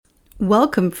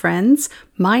Welcome, friends.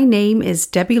 My name is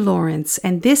Debbie Lawrence,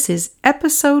 and this is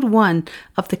episode 1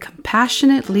 of the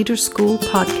Compassionate Leader School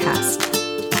podcast.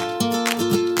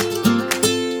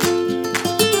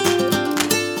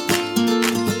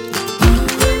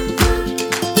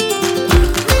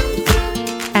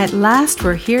 At last,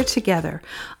 we're here together.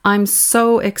 I'm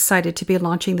so excited to be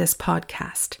launching this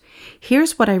podcast.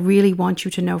 Here's what I really want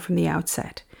you to know from the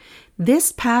outset.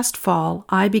 This past fall,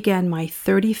 I began my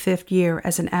 35th year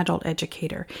as an adult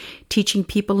educator, teaching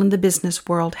people in the business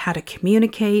world how to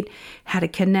communicate, how to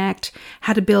connect,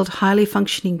 how to build highly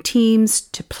functioning teams,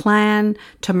 to plan,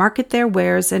 to market their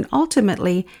wares, and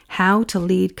ultimately, how to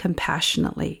lead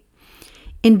compassionately.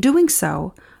 In doing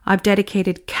so, I've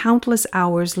dedicated countless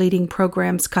hours leading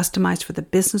programs customized for the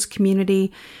business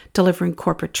community, delivering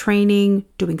corporate training,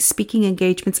 doing speaking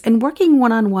engagements, and working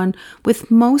one-on-one with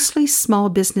mostly small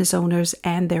business owners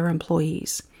and their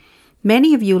employees.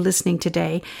 Many of you listening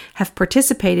today have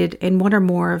participated in one or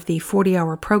more of the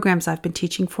 40-hour programs I've been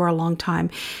teaching for a long time,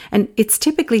 and it's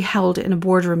typically held in a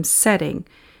boardroom setting.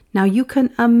 Now, you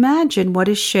can imagine what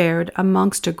is shared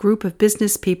amongst a group of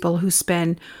business people who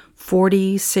spend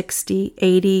 40, 60,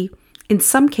 80, in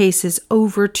some cases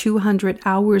over 200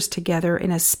 hours together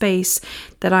in a space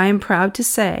that I am proud to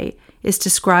say is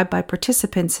described by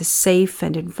participants as safe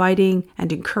and inviting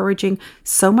and encouraging,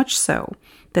 so much so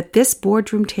that this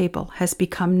boardroom table has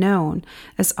become known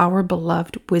as our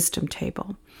beloved wisdom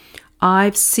table.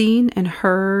 I've seen and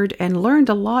heard and learned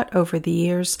a lot over the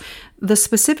years, the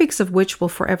specifics of which will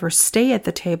forever stay at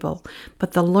the table,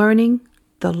 but the learning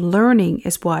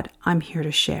is what I'm here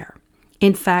to share.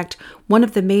 In fact, one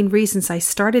of the main reasons I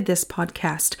started this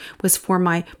podcast was for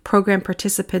my program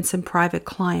participants and private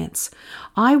clients.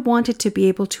 I wanted to be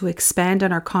able to expand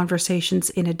on our conversations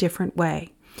in a different way.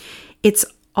 It's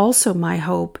also my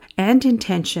hope and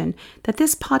intention that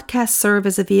this podcast serve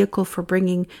as a vehicle for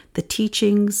bringing the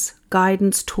teachings,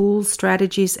 guidance, tools,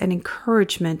 strategies, and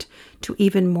encouragement to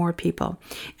even more people.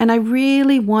 And I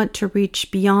really want to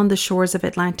reach beyond the shores of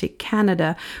Atlantic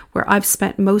Canada, where I've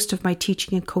spent most of my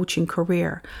teaching and coaching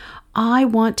career. I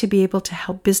want to be able to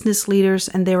help business leaders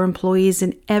and their employees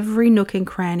in every nook and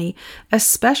cranny,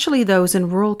 especially those in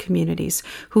rural communities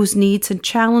whose needs and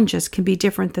challenges can be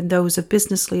different than those of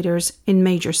business leaders in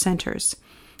major centers.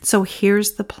 So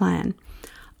here's the plan.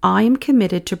 I am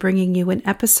committed to bringing you an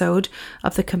episode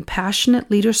of the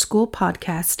Compassionate Leader School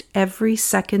podcast every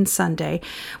second Sunday,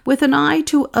 with an eye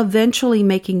to eventually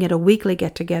making it a weekly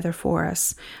get-together for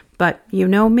us. But you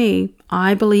know me,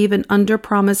 I believe in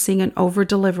under-promising and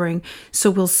over-delivering, so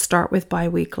we'll start with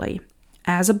bi-weekly.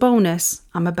 As a bonus,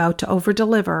 I'm about to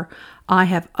over-deliver. I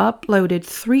have uploaded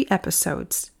 3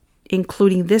 episodes,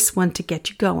 including this one to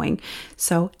get you going,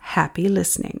 so happy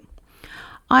listening.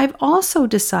 I've also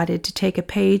decided to take a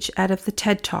page out of the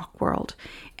TED Talk world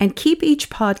and keep each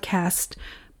podcast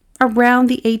around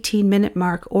the 18-minute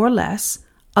mark or less,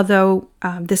 although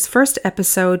this first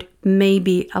episode may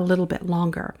be a little bit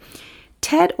longer.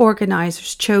 TED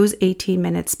organizers chose 18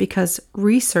 minutes because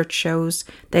research shows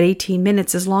that 18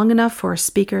 minutes is long enough for a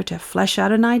speaker to flesh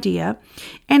out an idea,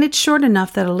 and it's short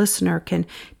enough that a listener can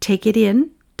take it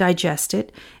in, digest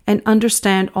it, and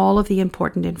understand all of the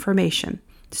important information.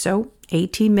 So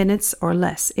 18 minutes or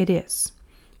less it is.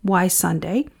 Why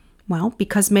Sunday? Well,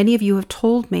 because many of you have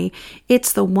told me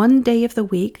it's the one day of the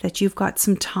week that you've got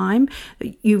some time.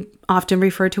 You often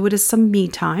refer to it as some me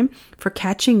time for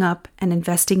catching up and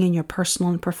investing in your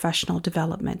personal and professional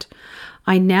development.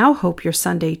 I now hope your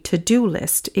Sunday to-do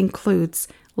list includes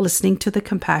listening to the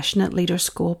Compassionate Leader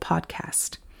School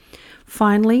podcast.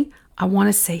 Finally, I want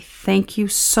to say thank you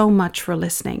so much for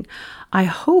listening. I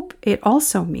hope it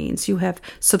also means you have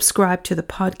subscribed to the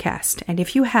podcast, and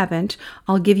if you haven't,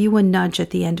 I'll give you a nudge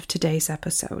at the end of today's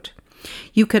episode.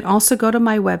 You can also go to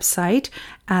my website,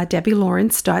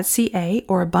 debbielawrence.ca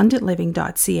or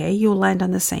abundantliving.ca. You'll land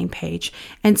on the same page,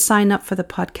 and sign up for the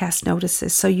podcast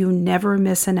notices so you never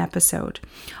miss an episode.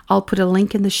 I'll put a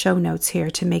link in the show notes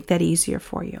here to make that easier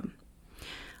for you.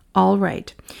 All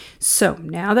right, so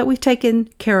now that we've taken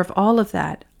care of all of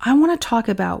that, I want to talk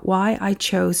about why I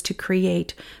chose to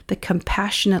create the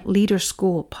Compassionate Leader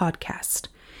School podcast.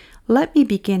 Let me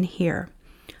begin here.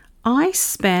 I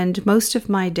spend most of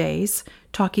my days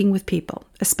talking with people,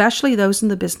 especially those in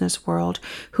the business world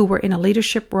who were in a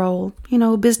leadership role,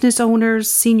 business owners,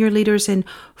 senior leaders in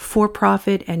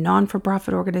for-profit and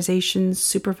non-for-profit organizations,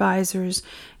 supervisors,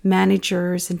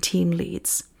 managers, and team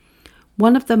leads.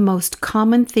 One of the most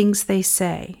common things they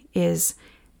say is,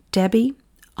 Debbie,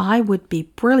 I would be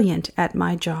brilliant at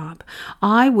my job.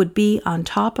 I would be on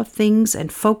top of things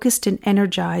and focused and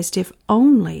energized if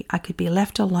only I could be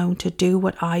left alone to do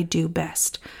what I do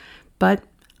best. but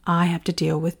I have to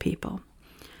deal with people.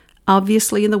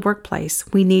 Obviously, in the workplace,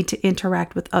 we need to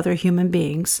interact with other human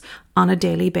beings on a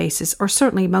daily basis, or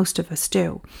certainly most of us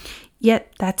do.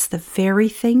 Yet that's the very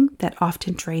thing that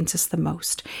often drains us the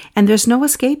most. And there's no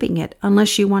escaping it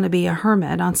unless you want to be a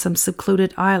hermit on some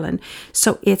secluded island.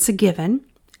 So it's a given.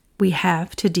 We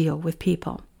have to deal with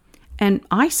people. And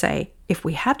I say, if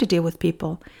we have to deal with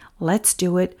people, let's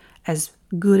do it as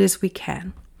good as we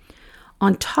can.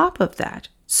 On top of that,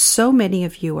 so many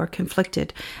of you are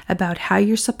conflicted about how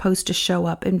you're supposed to show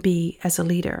up and be as a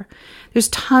leader. There's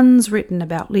tons written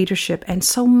about leadership, and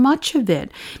so much of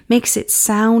it makes it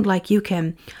sound like you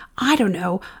can,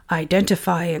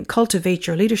 identify and cultivate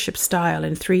your leadership style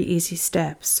in 3 easy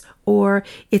steps, or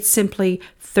it's simply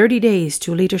 30 days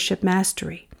to leadership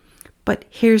mastery. But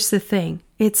here's the thing.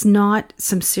 It's not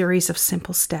some series of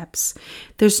simple steps.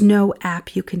 There's no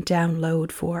app you can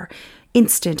download for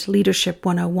Instant Leadership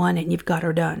 101 and you've got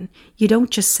her done. You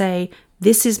don't just say,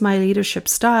 this is my leadership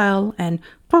style, and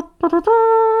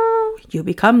you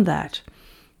become that.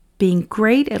 Being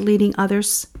great at leading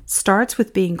others starts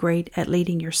with being great at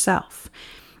leading yourself.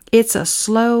 It's a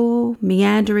slow,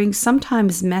 meandering,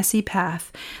 sometimes messy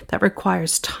path that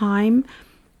requires time,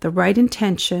 the right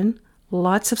intention,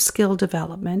 lots of skill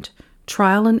development,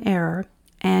 trial and error,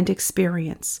 and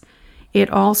experience. It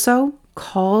also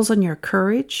calls on your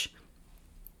courage,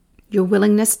 your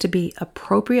willingness to be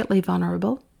appropriately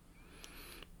vulnerable,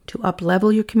 to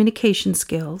up-level your communication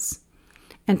skills,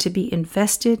 and to be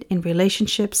invested in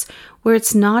relationships where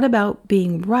it's not about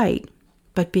being right,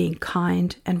 but being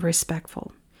kind and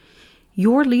respectful.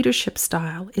 Your leadership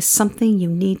style is something you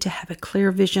need to have a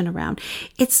clear vision around.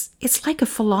 It's like a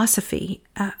philosophy,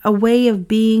 a way of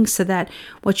being so that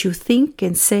what you think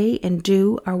and say and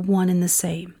do are one and the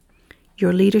same.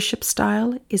 Your leadership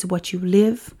style is what you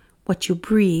live, what you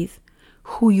breathe,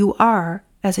 who you are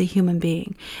as a human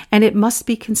being. And it must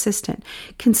be consistent.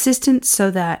 Consistent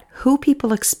so that who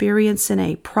people experience in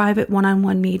a private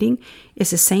one-on-one meeting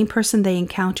is the same person they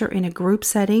encounter in a group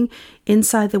setting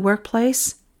inside the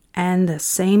workplace, and the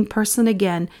same person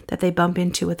again that they bump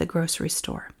into at the grocery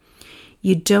store.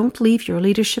 You don't leave your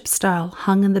leadership style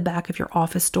hung in the back of your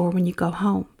office door when you go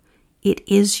home. It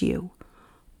is you.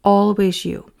 Always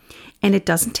you. And it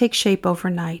doesn't take shape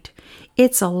overnight.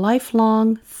 It's a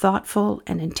lifelong, thoughtful,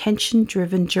 and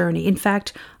intention-driven journey. In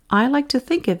fact, I like to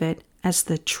think of it as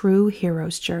the true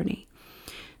hero's journey.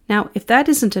 Now, if that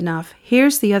isn't enough,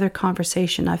 here's the other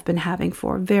conversation I've been having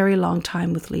for a very long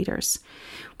time with leaders.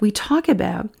 We talk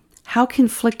about how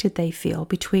conflicted they feel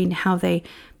between how they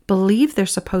believe they're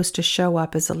supposed to show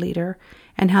up as a leader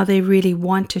and how they really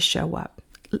want to show up.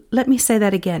 Let me say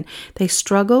that again. They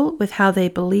struggle with how they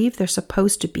believe they're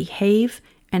supposed to behave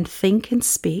and think and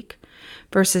speak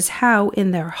versus how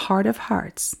in their heart of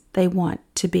hearts they want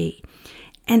to be.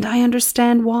 And I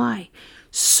understand why.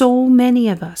 So many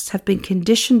of us have been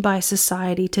conditioned by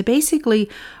society to basically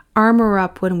armor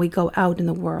up when we go out in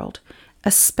the world,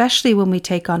 especially when we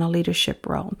take on a leadership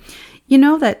role. You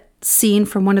know that scene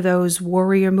from one of those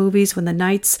warrior movies when the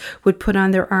knights would put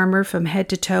on their armor from head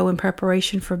to toe in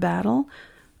preparation for battle?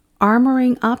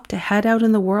 Armoring up to head out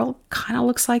in the world kind of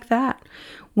looks like that.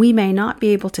 We may not be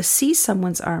able to see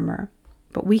someone's armor,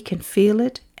 but we can feel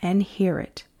it and hear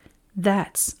it.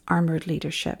 That's armored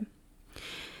leadership.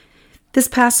 This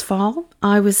past fall,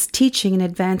 I was teaching an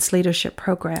advanced leadership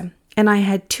program, and I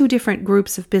had 2 different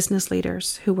groups of business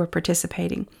leaders who were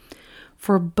participating.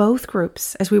 For both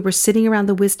groups, as we were sitting around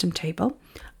the wisdom table,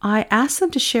 I asked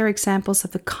them to share examples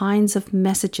of the kinds of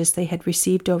messages they had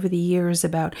received over the years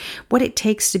about what it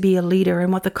takes to be a leader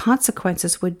and what the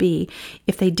consequences would be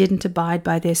if they didn't abide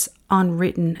by this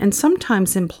unwritten and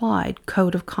sometimes implied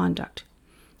code of conduct.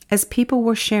 As people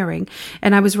were sharing,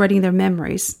 and I was writing their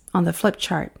memories on the flip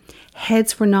chart,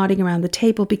 heads were nodding around the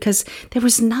table because there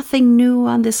was nothing new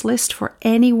on this list for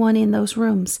anyone in those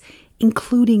rooms,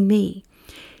 including me.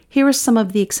 Here are some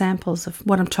of the examples of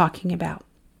what I'm talking about.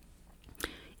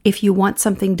 If you want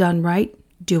something done right,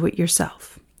 do it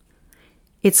yourself.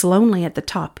 It's lonely at the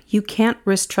top. You can't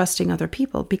risk trusting other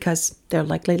people because they're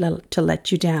likely to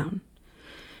let you down.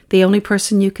 The only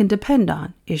person you can depend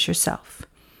on is yourself.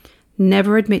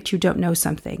 Never admit you don't know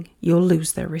something. You'll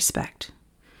lose their respect.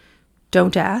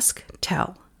 Don't ask,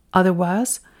 tell.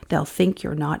 Otherwise, they'll think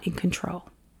you're not in control.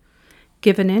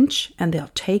 Give an inch and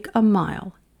they'll take a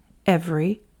mile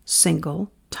every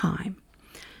single time.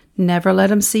 Never let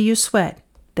them see you sweat.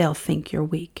 They'll think you're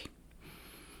weak.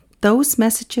 Those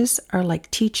messages are like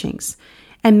teachings,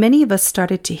 and many of us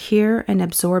started to hear and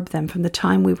absorb them from the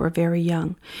time we were very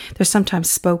young. They're sometimes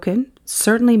spoken,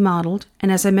 certainly modeled,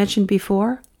 and as I mentioned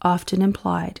before, often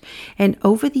implied. And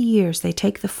over the years, they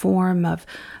take the form of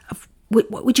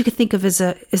what you could think of as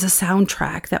a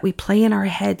soundtrack that we play in our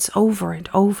heads over and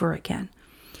over again.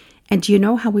 And do you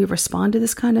know how we respond to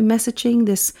this kind of messaging,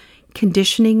 this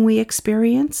conditioning we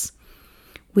experience?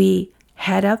 We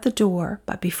head out the door,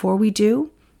 but before we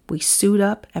do, we suit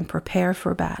up and prepare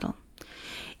for battle.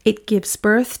 It gives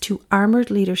birth to armored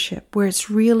leadership, where it's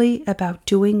really about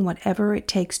doing whatever it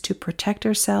takes to protect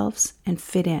ourselves and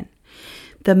fit in.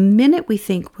 The minute we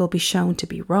think we'll be shown to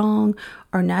be wrong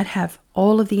or not have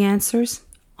all of the answers,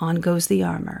 on goes the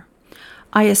armor.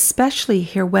 I especially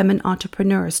hear women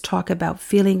entrepreneurs talk about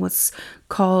feeling what's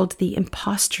called the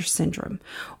imposter syndrome,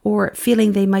 or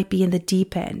feeling they might be in the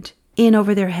deep end, in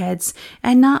over their heads,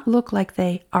 and not look like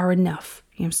they are enough.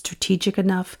 Strategic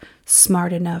enough,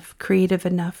 smart enough, creative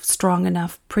enough, strong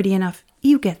enough, pretty enough.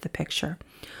 You get the picture.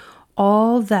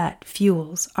 All that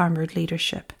fuels armored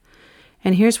leadership.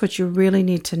 And here's what you really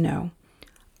need to know.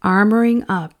 Armoring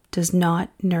up does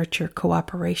not nurture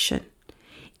cooperation.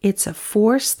 It's a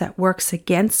force that works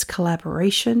against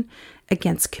collaboration,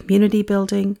 against community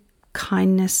building,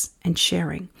 kindness, and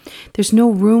sharing. There's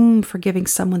no room for giving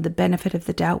someone the benefit of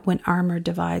the doubt when armor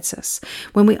divides us.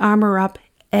 When we armor up,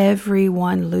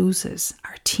 everyone loses.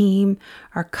 Our team,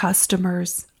 our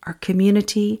customers, our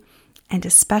community, and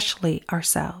especially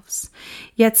ourselves.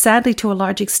 Yet sadly, to a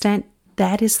large extent,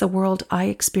 that is the world I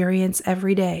experience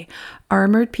every day.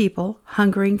 Armored people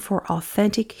hungering for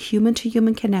authentic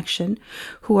human-to-human connection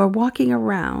who are walking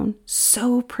around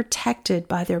so protected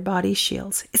by their body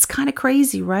shields. It's kind of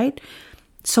crazy, right?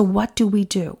 So what do we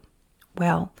do?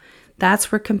 Well, that's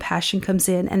where compassion comes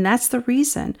in, and that's the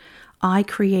reason I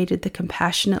created the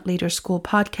Compassionate Leader School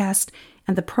podcast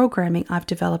and the programming I've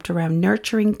developed around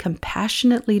nurturing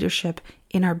compassionate leadership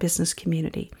in our business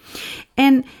community.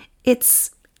 And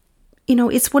it's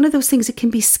one of those things, it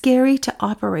can be scary to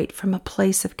operate from a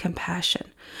place of compassion.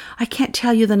 I can't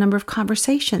tell you the number of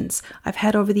conversations I've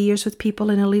had over the years with people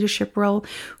in a leadership role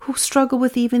who struggle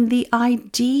with even the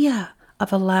idea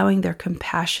of allowing their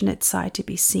compassionate side to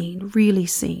be seen, really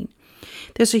seen.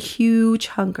 There's a huge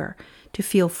hunger to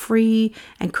feel free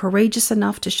and courageous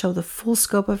enough to show the full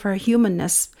scope of our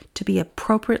humanness, to be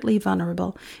appropriately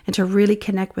vulnerable, and to really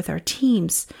connect with our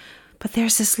teams. But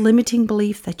there's this limiting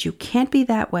belief that you can't be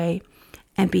that way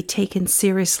and be taken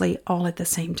seriously all at the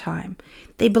same time.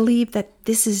 They believe that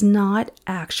this is not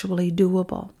actually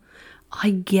doable.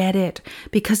 I get it,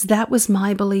 because that was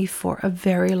my belief for a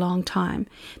very long time,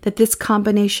 that this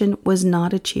combination was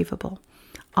not achievable.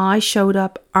 I showed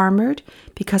up armored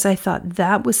because I thought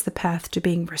that was the path to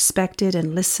being respected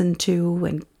and listened to,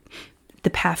 and the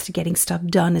path to getting stuff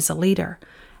done as a leader.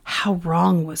 How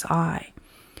wrong was I?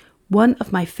 One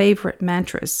of my favorite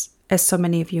mantras, as so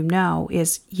many of you know,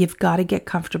 is you've got to get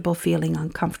comfortable feeling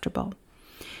uncomfortable.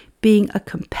 Being a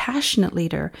compassionate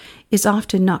leader is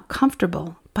often not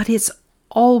comfortable, but it's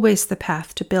always the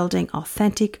path to building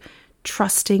authentic,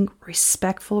 trusting,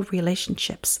 respectful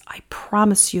relationships. I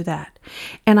promise you that.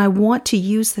 And I want to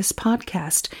use this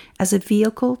podcast as a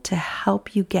vehicle to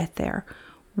help you get there.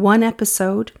 One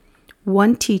episode,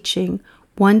 one teaching,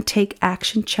 one take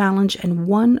action challenge, and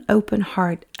one open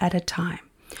heart at a time.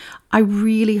 I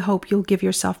really hope you'll give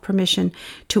yourself permission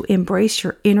to embrace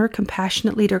your inner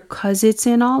compassionate leader, because it's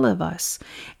in all of us,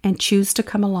 and choose to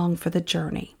come along for the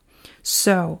journey.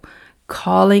 So,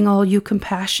 calling all you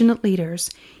compassionate leaders,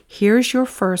 here's your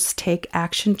first Take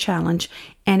Action Challenge,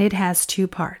 and it has 2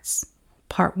 parts.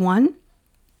 Part 1,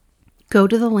 go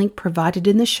to the link provided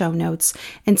in the show notes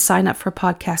and sign up for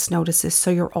podcast notices so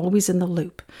you're always in the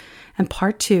loop. And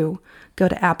Part 2, go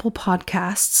to Apple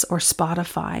Podcasts or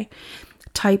Spotify,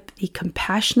 type the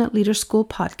Compassionate Leader School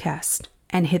podcast,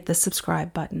 and hit the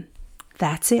subscribe button.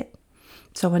 That's it.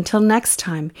 So until next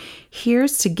time,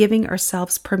 here's to giving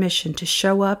ourselves permission to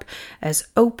show up as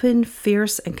open,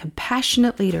 fierce, and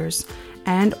compassionate leaders,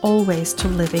 and always to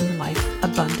living life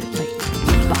abundantly.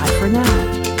 Bye for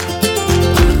now.